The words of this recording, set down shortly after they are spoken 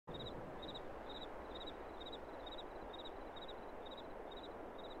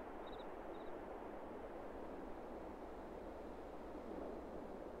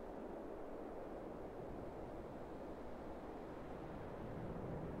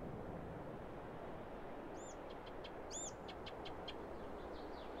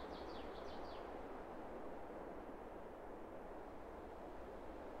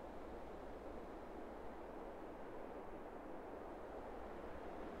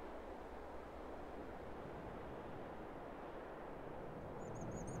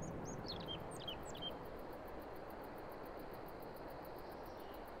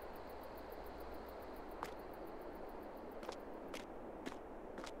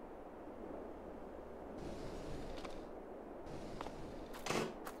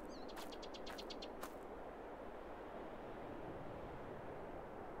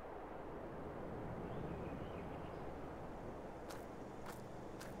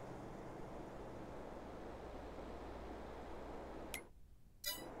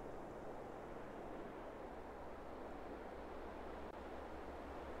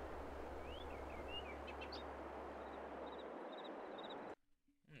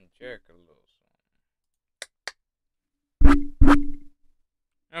check a little something.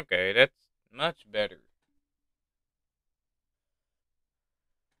 Okay, that's much better.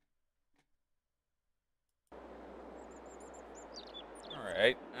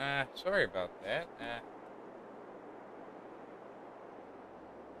 Alright, sorry about that.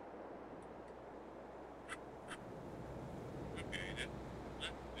 Okay,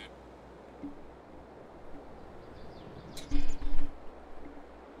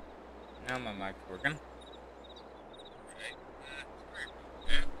 now my mic's working. Alright, sorry about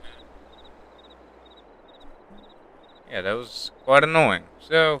that. Yeah, that was quite annoying.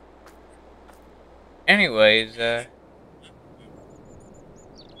 So, anyways,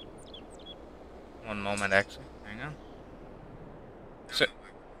 one moment actually. Hang on. So,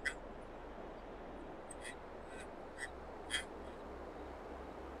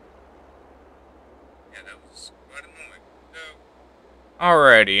 yeah, that was quite annoying. So,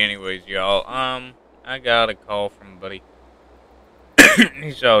 alrighty, anyways, y'all. I got a call from a buddy.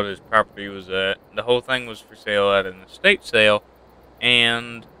 He saw this property was the whole thing was for sale at an estate sale,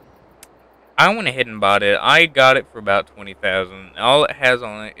 and I went ahead and bought it. I got it for about 20,000. All it has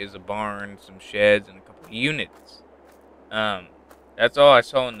on it is a barn, some sheds, and a couple of units. Um, that's all I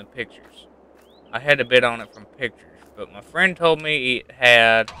saw in the pictures. I had to bid on it from pictures, but my friend told me it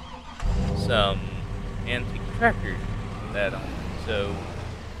had some antique tractors that on it, so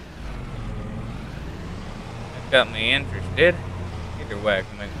that got me interested. Either way, I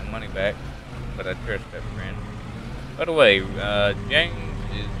can make my money back, but I trust that friend. By the way, James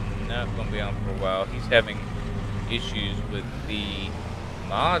is not going to be on for a while. He's having issues with the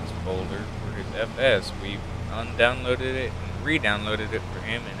mods folder for his FS. We've undownloaded it and re-downloaded it for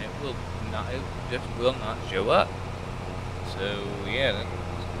him, and it just will not show up. So yeah, that's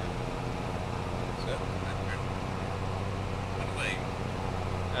so.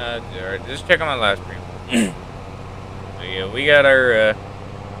 Alright, just check on my live stream. So yeah, we got our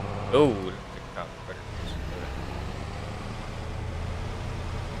oh, that's a cop better.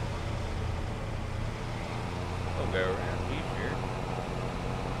 We'll go around here.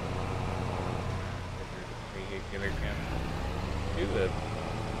 Vehicular can do it.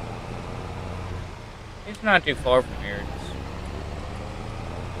 It's not too far from here. It's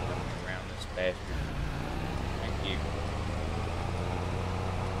around this bastard. Thank you.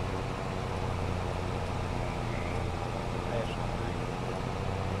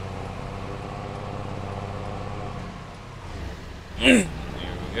 There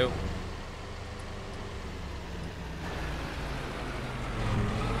we go.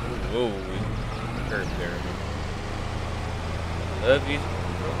 Whoa, curve there. Love these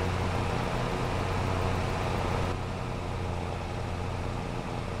controllers.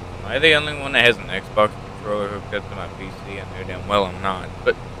 Am I the only one that has an Xbox controller hooked up to my PC? I know damn well I'm not,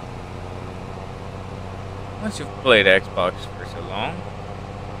 but once you've played Xbox for so long,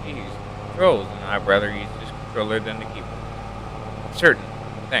 you use controls, and I'd rather use this controller than the keyboard. Certain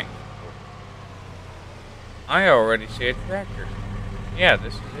things. I already see a tractor. Yeah,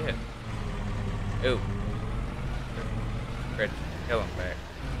 this is it. Oh. Stretch the tail back.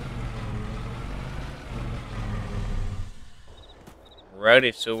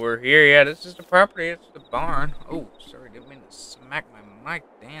 Righty, so we're here. Yeah, this is the property. It's the barn. Oh, sorry, didn't mean to smack my mic.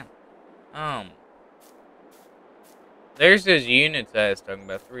 Damn. There's those units I was talking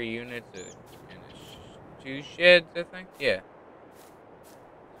about. 3 units and 2 sheds, I think. Yeah.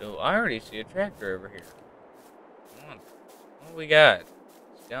 So I already see a tractor over here. Come on. What we got?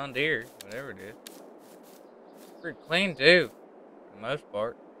 It's John Deere, whatever it is. Pretty clean too, for the most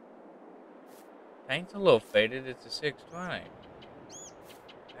part. Paint's a little faded. It's a 620.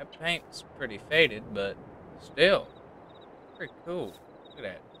 That paint's pretty faded, but still pretty cool. Look at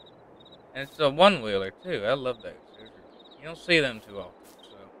that. And it's a one-wheeler too. I love those. You don't see them too often.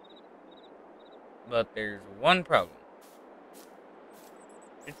 So, but there's one problem.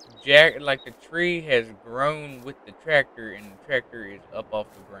 It's like the tree has grown with the tractor, and the tractor is up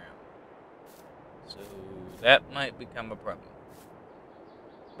off the ground. So that might become a problem.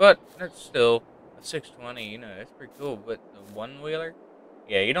 But that's still a 620. You know, that's pretty cool. But the one-wheeler,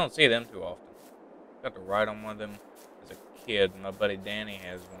 yeah, you don't see them too often. Got to ride on one of them as a kid. My buddy Danny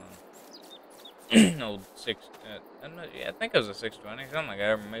has one. Old yeah, I think it was a 620, something like that,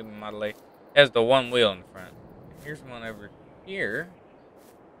 or maybe Model A. Has the one wheel in the front. Here's one over here.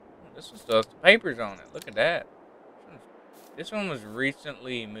 This one still has the papers on it. Look at that. This one was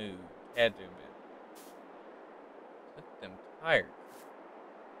recently moved. Had to have been. Look at them tires.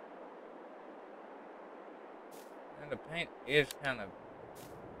 And the paint is kind of,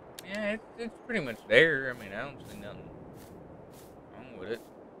 yeah, it's pretty much there. I mean, I don't see nothing wrong with it.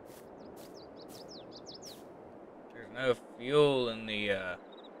 no fuel in the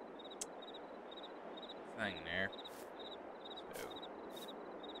thing there. So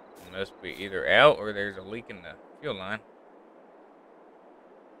it must be either out or there's a leak in the fuel line.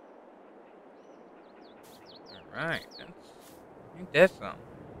 Alright, ain't that something?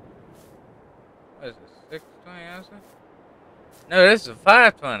 What is this, 620 also? No, this is a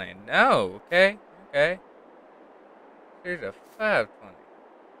 520. No, okay, okay. Here's a 520.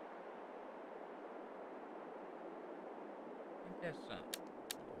 Ain't that something?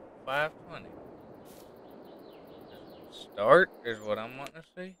 520. Start is what I'm wanting to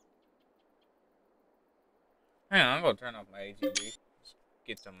see. Hang on, I'm gonna turn off my ATD. Just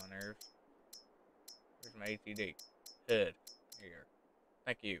gets on my nerves. Where's my ATD? Hood. Here.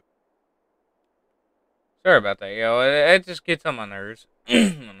 Thank you. Sorry about that, yo. It just gets on my nerves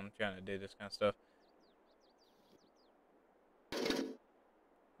when I'm trying to do this kind of stuff.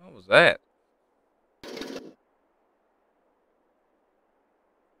 What was that?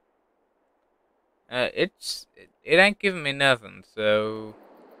 It ain't giving me nothing, so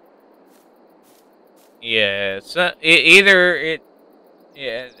yeah. So it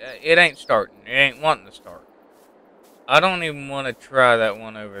ain't starting. It ain't wanting to start. I don't even want to try that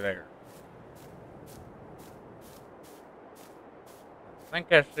one over there. I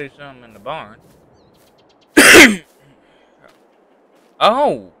think I see something in the barn.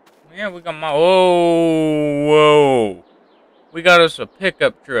 Oh, yeah, we got my. Whoa. We got us a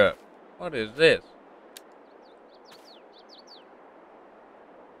pickup truck. What is this?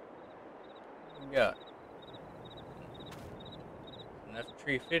 What we got? Enough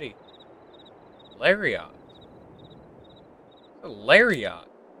tree fitty. Lariat. It's a lariat.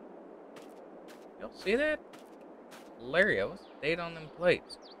 Y'all see that? Lariat. What's the date on them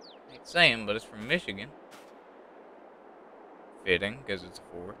plates? Ain't saying, but it's from Michigan. Fitting, because it's a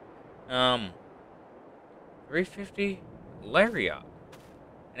Ford. 350 lariat.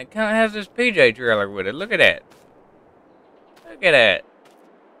 And it kind of has this PJ trailer with it. Look at that. Look at that.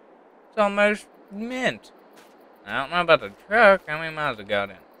 It's almost mint. I don't know about the truck. How many miles it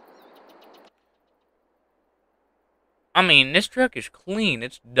got in? I mean, this truck is clean.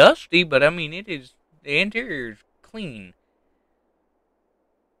 It's dusty, but I mean, it is. The interior is clean.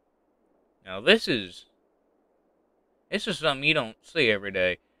 Now, this is something you don't see every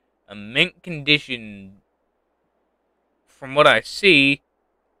day. A mint condition, from what I see,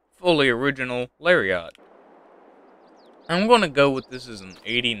 fully original lariat. I'm going to go with this as an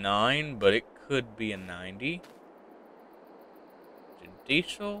 89, but it could be a 90. It's a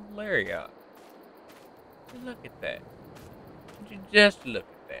diesel lariat. Look at that. Would you just look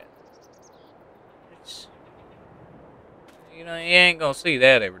at that? It's, you know, you ain't going to see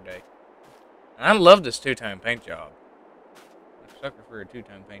that every day. And I love this two-tone paint job. I'm a sucker for a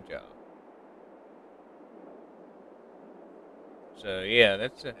two-tone paint job. So, yeah,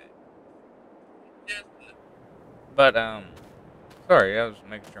 that's it. But, sorry, I was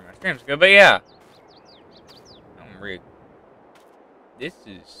making sure my stream's good. But, yeah. I'm rigged. This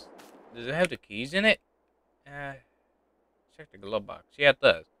is... Does it have the keys in it? Check the glove box. Yeah, it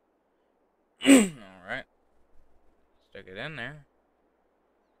does. Alright. Stick it in there.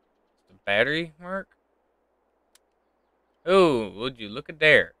 Does the battery work? Oh, would you look at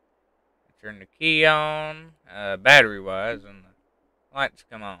there? Turn the key on, battery-wise, and the lights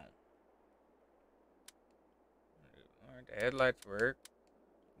come on. Alright, the headlights work.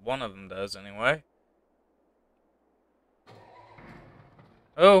 One of them does, anyway.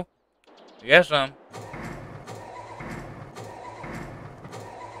 Oh, you got some.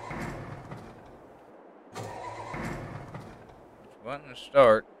 Which button to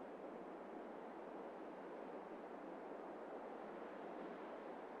start?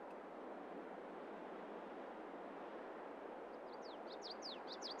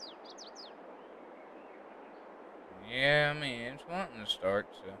 Yeah, I mean, it's wanting to start,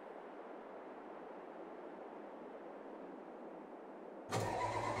 so.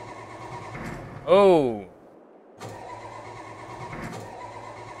 Oh!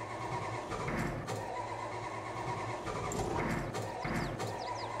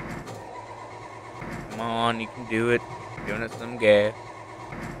 Come on, you can do it. Giving it some gas.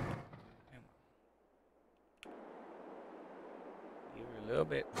 Give her a little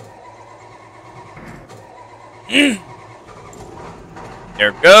bit. There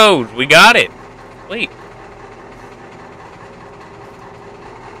it goes. We got it. Wait.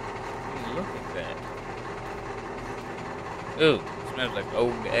 Look at that. Ooh, it smells like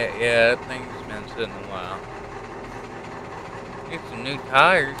old gas. Yeah, that thing's been sitting a while. Need some new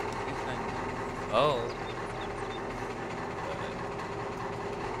tires. These things are old.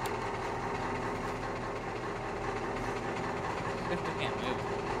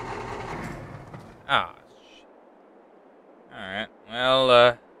 Ah, shit. Alright, well,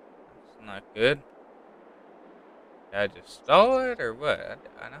 that's not good. Did I just stall it, or what?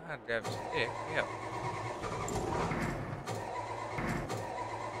 I know how to drive a stick, yeah.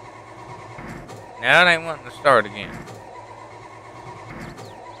 Now it ain't wanting to start again.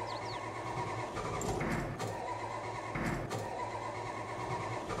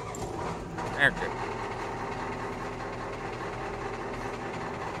 Okay.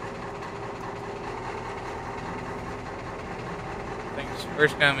 I think it's the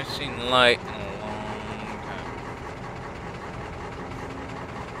first time I've seen light in a long time.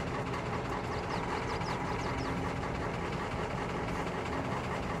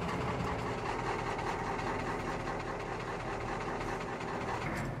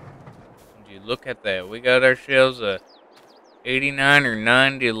 Would you look at that? We got ourselves a 89 or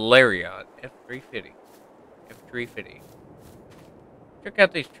 90 Lariat F350. F350. Check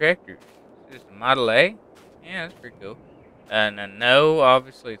out these tractors. Is this a Model A? Yeah, that's pretty cool. No,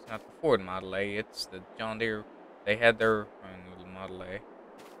 obviously it's not the Ford Model A. It's the John Deere. They had their own little Model A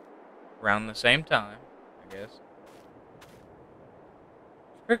around the same time, I guess.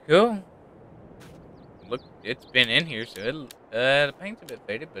 It's pretty cool. Look, it's been in here, so the paint's a bit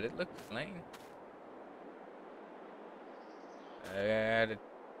faded, but it looks clean. The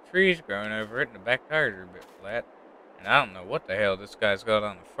trees growing over it, and the back tires are a bit flat. And I don't know what the hell this guy's got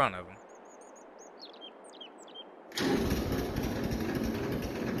on the front of him.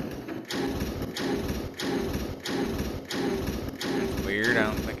 That's weird. I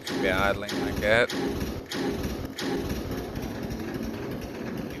don't think it should be idling like that.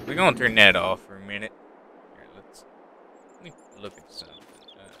 We're gonna turn that off for a minute. Here, let me look at something.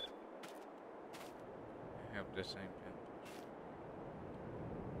 I have the same thing.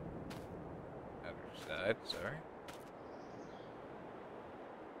 Other side, sorry.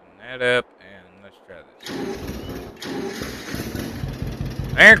 Open that up, and let's try this.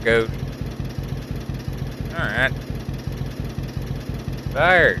 There it goes. Alright.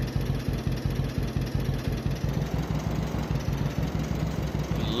 Fire.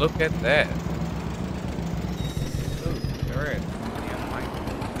 Look at that. Ooh, alright. Yeah, Mike.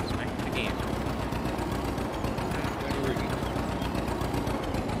 Smack it again.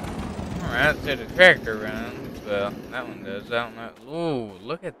 Alright, so the tractor runs. Well, that one does. I don't know. Ooh,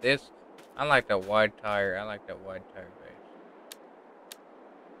 look at this. I like that wide tire. I like that wide tire base.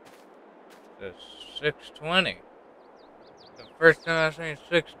 The 620. The first time I've seen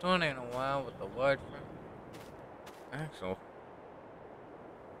 620 in a while with the wide front axle.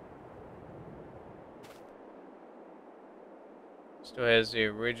 Still has the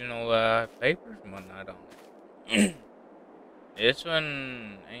original papers and whatnot on it. This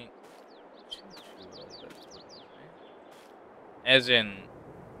one ain't too old. As in,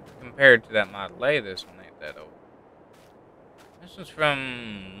 compared to that Model A, this one ain't that old. This one's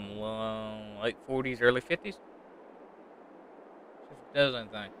from late 40s, early 50s. If it does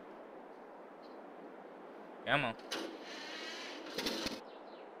anything. Come on. What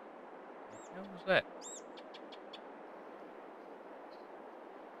the hell was that?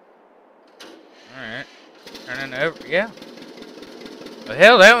 Alright. Turning over. Yeah. Well,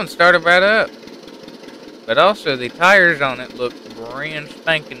 hell, that one started right up. But also, the tires on it look brand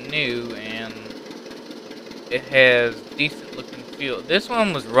spanking new, and it has decent looking fuel. This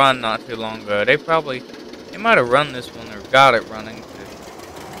one was run not too long ago. They might have run this one or got it running to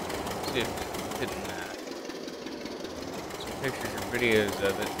see if it couldn't, some pictures or videos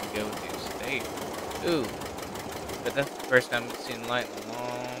of it and go with the estate. Ooh, but that's the first time I've seen light in a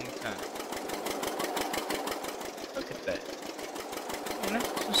long time. Look at that. Man,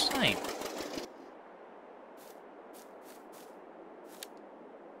 that's the same.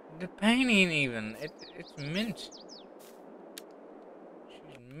 The paint ain't even. It's mint.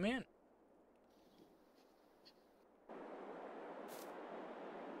 She's mint.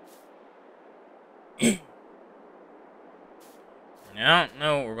 Now, I don't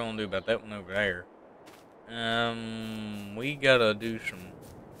know what we're gonna do about that one over there. We gotta do some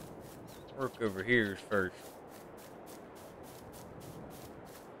work over here first.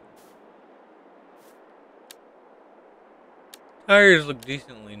 Tires look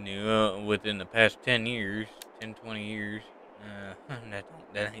decently new within the past 10 years, 10, 20 years.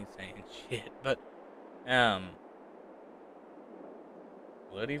 That ain't saying shit, but,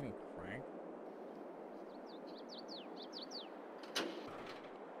 will it even crank?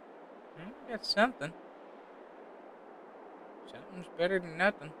 Got something. Something's better than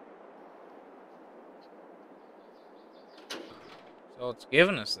nothing. That's all it's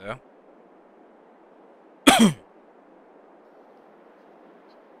giving us, though.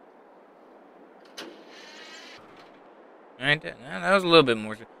 Alright, that was a little bit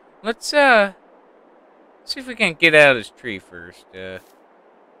more. Let's, see if we can get out of this tree first. Let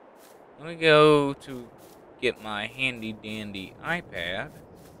me go to get my handy-dandy iPad.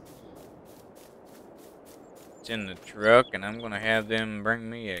 It's in the truck, and I'm gonna have them bring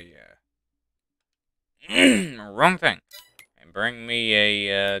me a, wrong thing. And bring me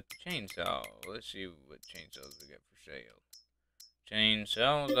a, chainsaw. Let's see what chainsaws we got for sale.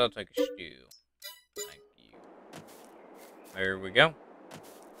 Chainsaws, I'll take a steel. Thank you. There we go.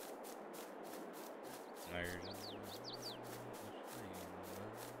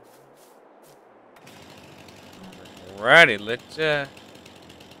 Alrighty, let's hit this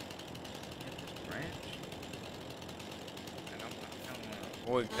branch. I don't want to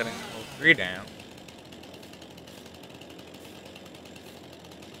avoid cutting the whole tree down.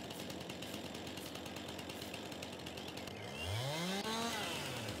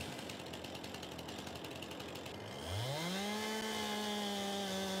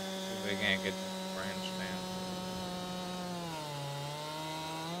 See if we can't get this branch down.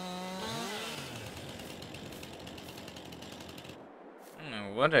 I don't know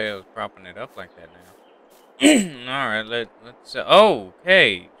what the hell is propping it up like that now. Alright, let's oh,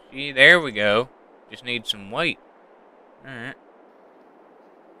 okay. See, there we go. Just need some weight. Alright.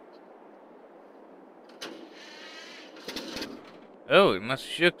 Oh, it must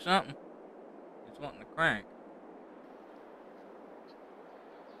have shook something. It's wanting to crank.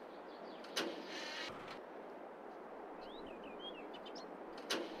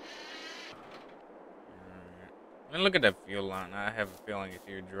 Let me look at that fuel line. I have a feeling it's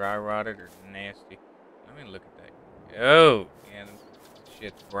either dry rotted or nasty. Let me look at that. Oh, yeah,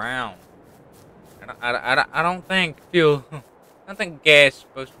 shit's brown. I don't think fuel. I don't think gas is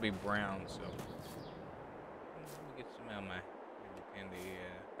supposed to be brown. So let me get some out of my in the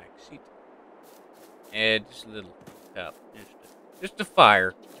back seat. Yeah, just a little cup, just a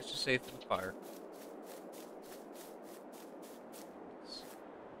fire, just to save the fire.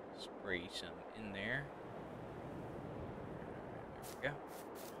 Let's spray some in there. There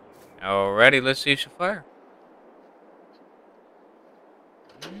we go. Alrighty, let's see some fire.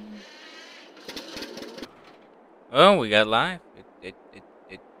 Oh, we got life. It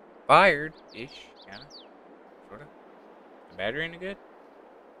fired-ish, kinda, sorta. The battery any good?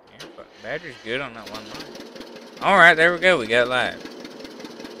 Yeah, but battery's good on that one line. Alright, there we go, we got live.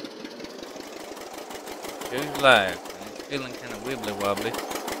 Who's live? And it's feeling kinda wibbly wobbly.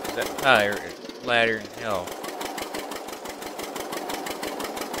 Cause that tire is flatter than hell.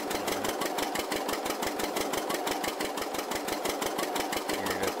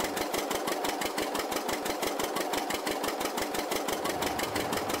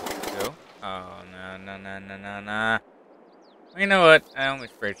 Oh, no. You know what? I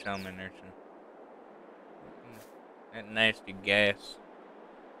almost sprayed some in there, so. That nasty gas.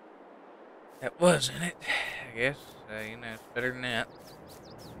 That was in it, I guess. You know, it's better than that.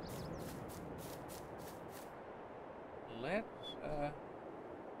 Let's,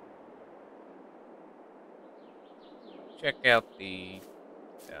 check out the,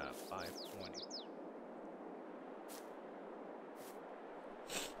 520.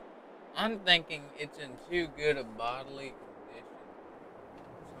 I'm thinking it's in too good a bodily condition.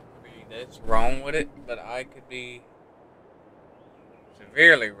 Something that's wrong with it, but I could be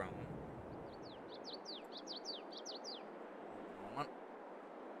severely wrong.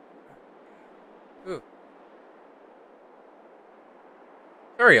 Ooh.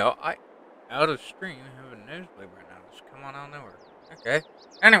 Sorry, y'all. Out of stream, I have a nosebleed right now. Just come on out of nowhere. Okay.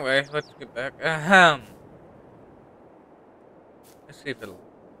 Anyway, let's get back. Let's see if it'll.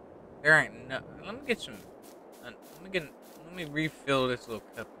 There ain't no. Let me get some. Let me refill this little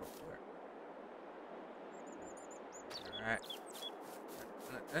cup real quick. All right.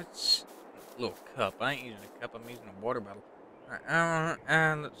 That's a little cup. I ain't using a cup. I'm using a water bottle. All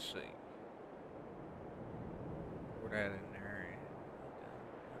right. Let's see. Pour that in there.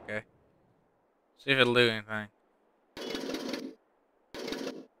 Okay. See if it'll do anything.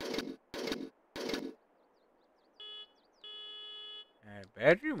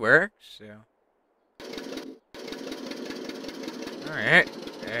 Battery works, so. Alright.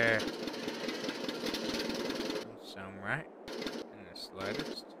 Sound right. And the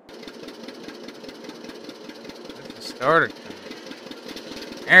slightest. That's the starter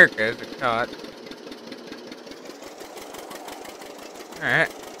thing. There it goes, it caught.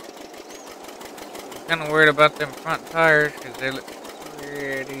 Alright. I'm kinda worried about them front tires because they look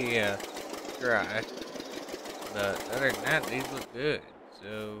pretty dry. But other than that, these look good.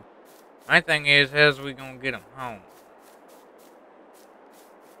 So, my thing is, how's we gonna get them home?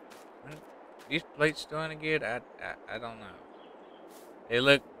 these plates still any good? I don't know. They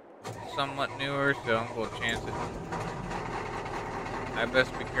look somewhat newer, so I'm gonna chance it. I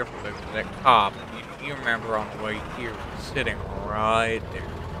best be careful though, because that cop, you remember on the way here, was sitting right there.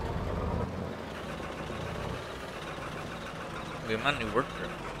 Dude, my new work truck,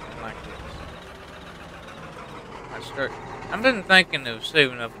 something like this. I've been thinking of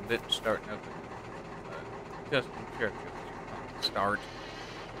saving up a bit and starting up a custom truck. Start.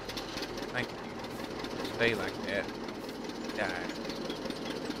 Thank you. Stay like that. Die.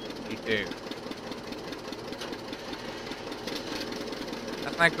 You too. I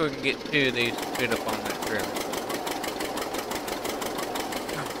think we can get 2 of these to fit up on that trailer.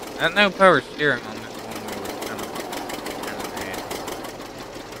 That no power steering on this one was kind of bad.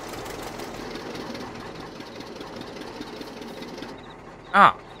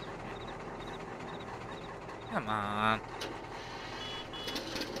 Oh. Come on.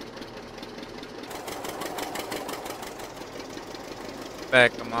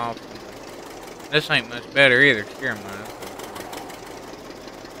 Back them off. This ain't much better either, steering wise.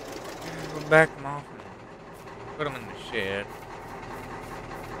 We'll back them off and put them in the shed.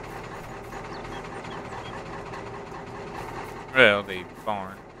 Well, the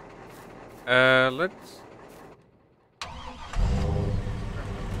barn. Let's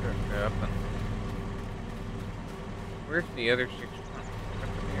up and where's the other 6 from?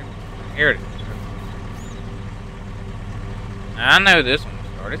 Here it is. I know this one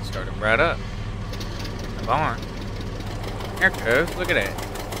started. It started right up. The barn. There it goes. Look at that.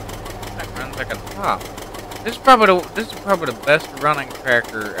 That runs like a top. This is probably the best running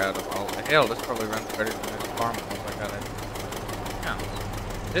tractor out of all. The hell, this probably runs better than this farm ones I got it. Yeah.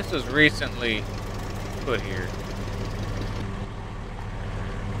 This was recently put here.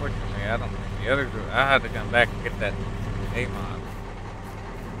 Unfortunately, I don't think the others. I had to come back and get that A-mod.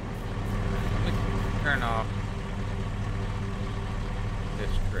 Let me turn off this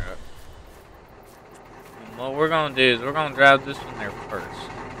truck. And what we're gonna do is we're gonna drive this one there first.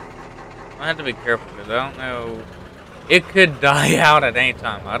 I have to be careful because I don't know. It could die out at any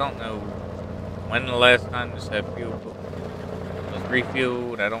time. I don't know when the last time this had fuel was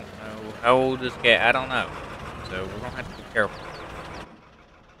refueled. I don't know how old this cat. I don't know. So we're gonna have to be careful.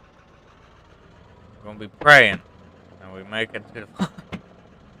 We're gonna be praying and we make it to the.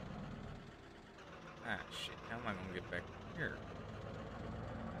 Ah shit! How am I gonna get back here?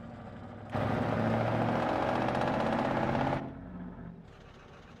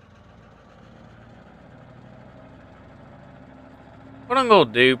 What I'm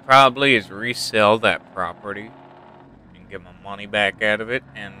gonna do probably is resell that property and get my money back out of it.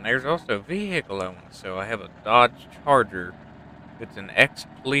 And there's also vehicle I want to sell. I have a Dodge Charger. It's an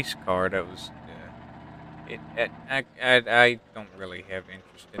ex-police car that was. I don't really have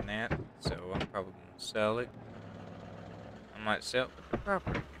interest in that, so I'm probably gonna sell it. I might sell it with the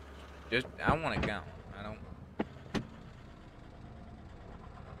property. Just I want it gone. I don't.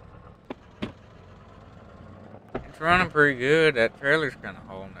 It's running pretty good. That trailer's kind of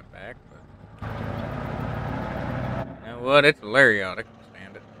holding it back, but you know what? It's a lariat. I can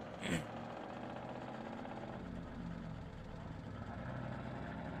stand it.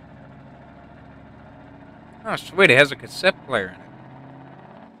 Oh, sweet. It has a cassette player in it.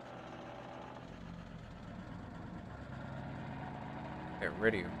 That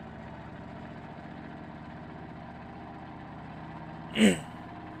radio. It's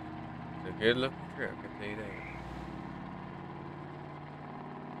a good looking truck, I tell you that.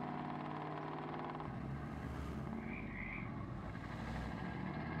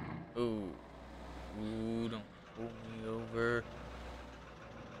 Ooh. Ooh, don't pull me over.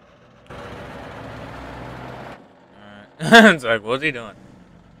 Alright. It's like, what's he doing?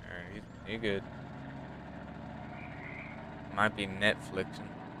 Alright, he's good. Might be Netflixing.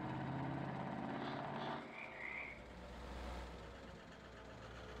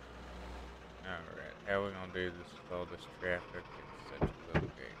 Alright, how we gonna do this with all this traffic? It's such a little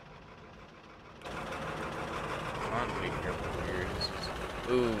gate. I want to be careful here. This is.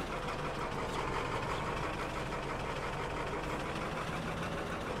 Ooh.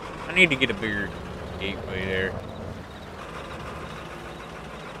 I need to get a bigger gateway there.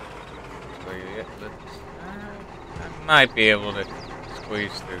 So yeah, I might be able to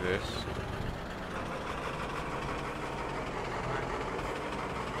squeeze through this.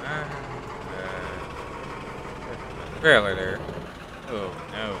 Trailer there. Oh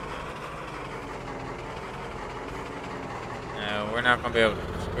no. No, we're not gonna be able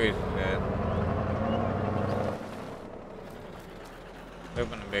to squeeze through that.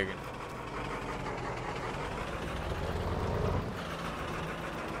 Open the big one.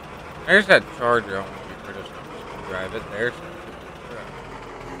 There's that charger I want to get rid of. So I'm just gonna drive it there.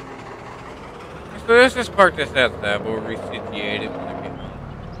 So let's just park this outside. We'll resituate it when I get home.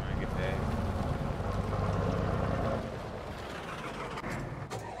 When I get back.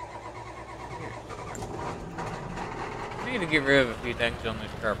 I need to get rid of a few things on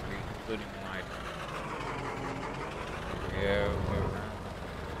this property, including lights. Yeah, we'll go around.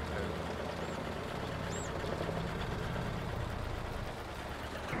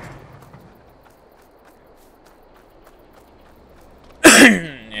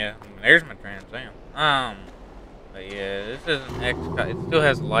 Yeah, there's my Trans Am. But yeah, this isn't X. It still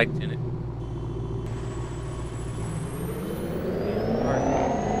has lights in it.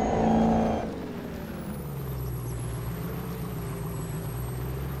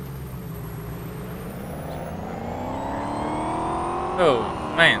 Oh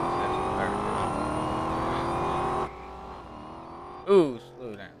man, that's perfect. Ooh,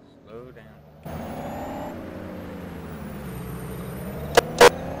 slow down, slow down.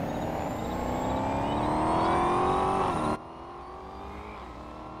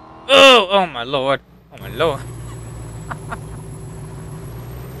 Oh my lord. Oh my lord. I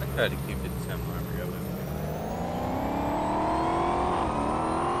try to keep it semi-realistic.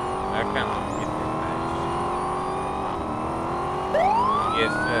 I kind of want to get this match.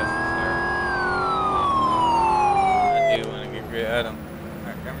 Yes, sir. I do want to get rid of them.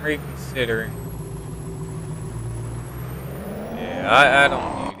 I'm reconsidering. Yeah, I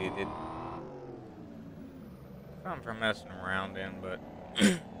don't need it. Something for messing around in, but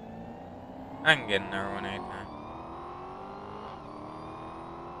I can get another one anytime.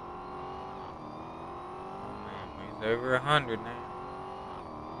 Oh man, he's over 100 now.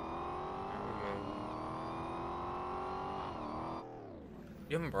 There we go.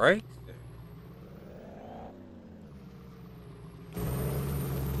 Give him brakes?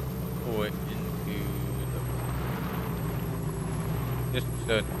 Pull it into the... just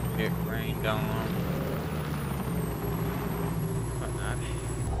so it doesn't get rained on. Whatnot.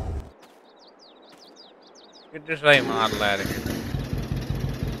 Get this late model out of here.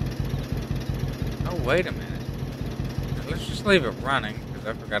 Oh, wait a minute. Let's just leave it running, because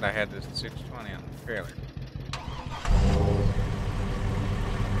I forgot I had this 620 on the trailer.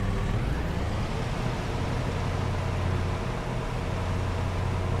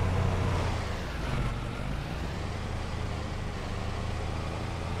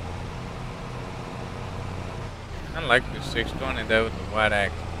 I like the 620 though with the white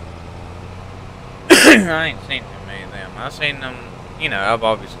axle. I ain't seen too many of them. I've seen them, you know, I've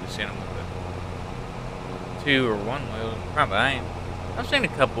obviously seen them with the 2 or 1 wheel. Probably I ain't. I've seen a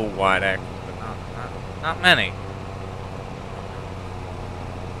couple white axles, but not many.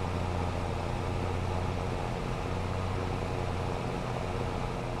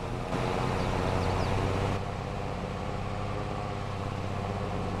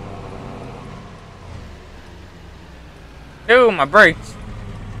 Ooh, my brakes.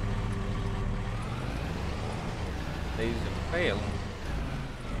 These are failing.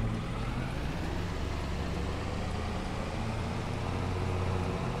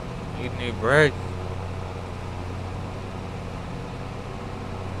 Need new brakes.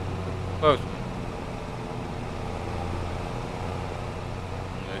 Close.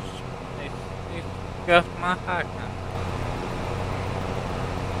 They scuffed my high count.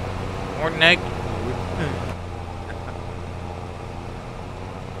 More naked.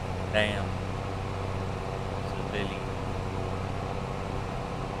 Damn. Civilian.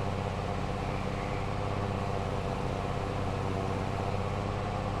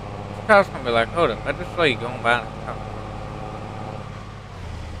 This car's gonna be like, hold up, I just saw you going by in a car.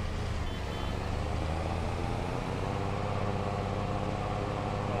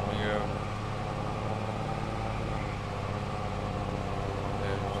 Oh, yeah.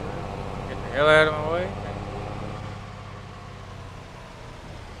 Get the hell out of my way.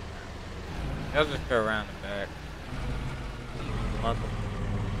 I'll just go around the back. Muzzle.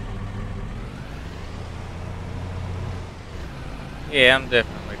 Yeah, I'm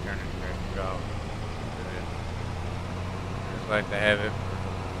definitely turning traffic off. I just like to have it.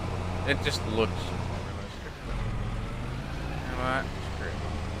 It just looks realistic. You know what? Screw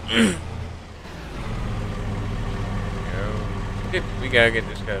it. We gotta get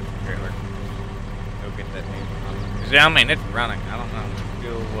this guy's trailer. Go get that thing. Cause I mean, it's running. I don't know.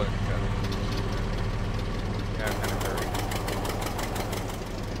 Still what it's got. Gotta kind of hurry.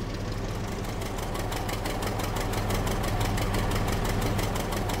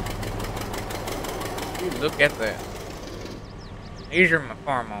 Dude, look at that. These are my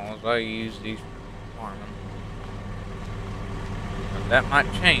farm models. I use these for farming. But that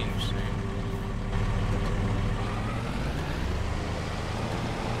might change soon.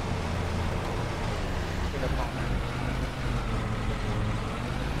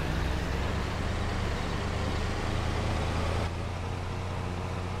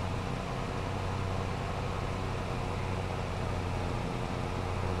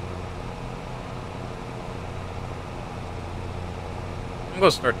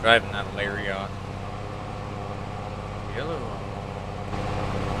 gonna start driving that Lariat. Yellow.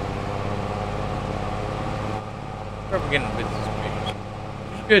 Probably getting a bit suspicious.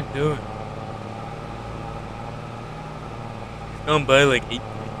 What's you guys doing? It's gone by like 8 minutes.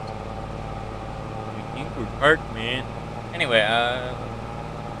 You think we're parked, man? Anyway,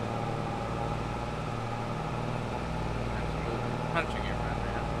 punching it right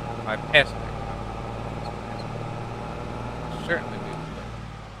now. I passed that. Certainly do.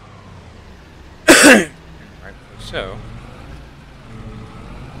 Rightfully so.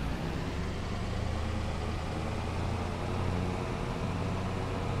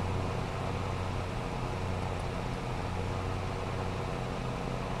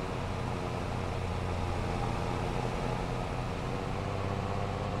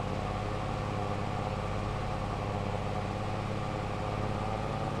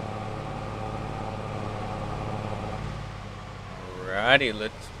 Alrighty,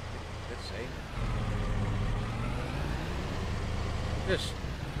 let's say just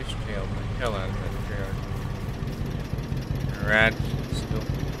fishtail the hell out of that trailer. Alright, still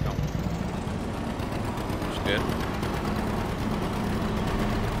going. That's good.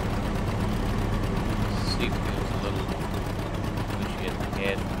 See if there's a little fishy at the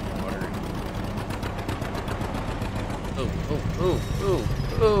head in the water.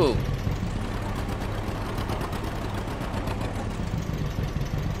 Oh.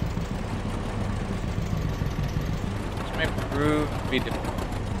 May prove to be difficult.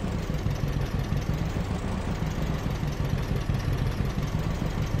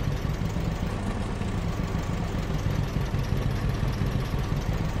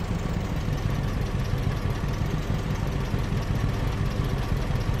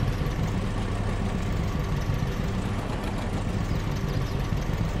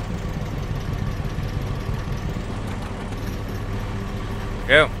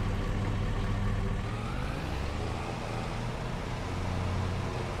 Go.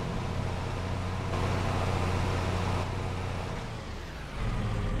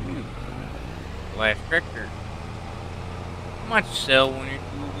 Last tractor. How much sell when you do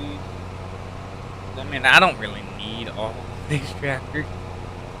these? I mean, I don't really need all of these tractors,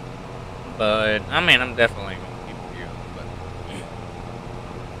 but I mean, I'm definitely gonna keep a few. But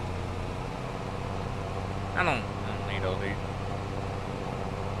I don't need all these.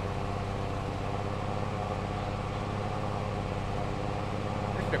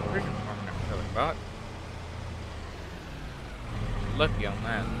 Where's that prison farm I really bought? Lucky on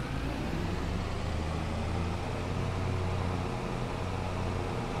that.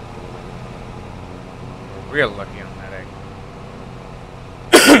 Real lucky on that actually.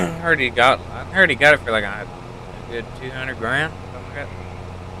 I heard he got it for like a good 200 grand, something like that.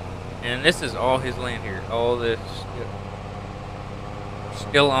 And this is all his land here. All this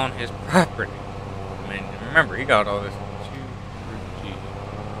still on his property. I mean, remember he got all this 2G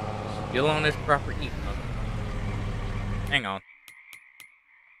still on his property. Hang on.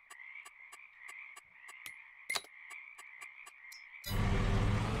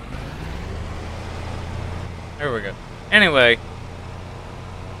 There we go. Anyway,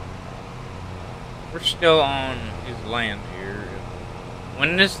 we're still on his land here.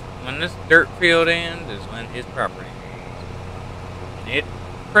 When this dirt field ends is when his property ends. And it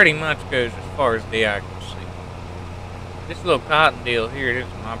pretty much goes as far as the eye can see. This little cotton deal here, this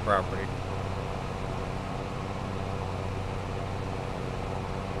is my property.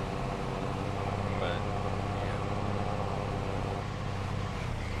 But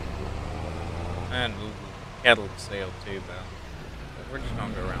yeah. And cattle to sale too, but we're just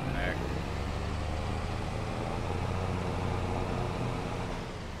gonna go around back.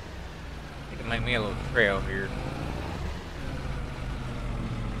 You can make me a little trail here.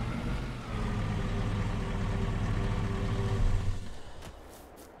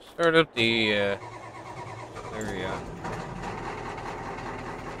 Start up the area.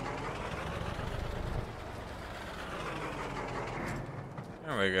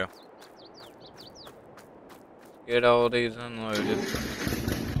 There we go. Get all these unloaded.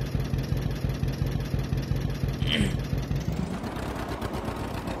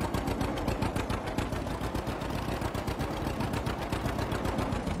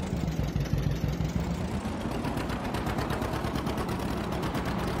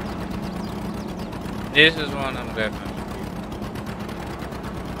 This is one I'm definitely keeping.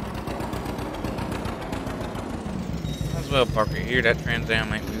 Might as well park it here. That Trans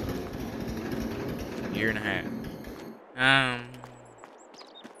Am ain't moving. A year and a half.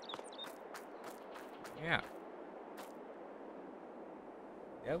 Yeah.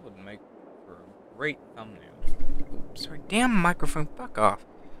 That would make for a great thumbnail. Oops, sorry, damn microphone, fuck off.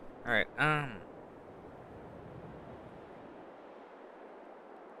 Alright, one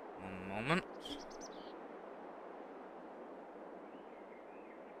moment.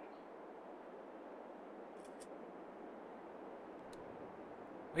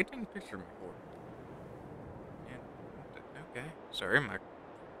 What are you taking a picture of me for? Yeah, okay, sorry, my...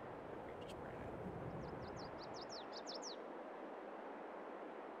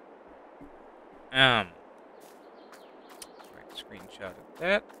 Right, screenshot of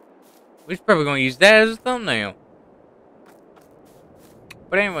that. We're probably gonna use that as a thumbnail.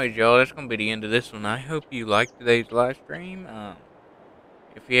 But anyways, y'all, that's gonna be the end of this one. I hope you liked today's live stream.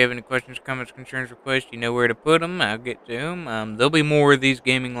 If you have any questions, comments, concerns, requests, you know where to put them. I'll get to them. There'll be more of these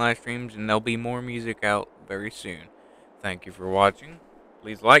gaming live streams, and there'll be more music out very soon. Thank you for watching.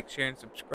 Please like, share, and subscribe.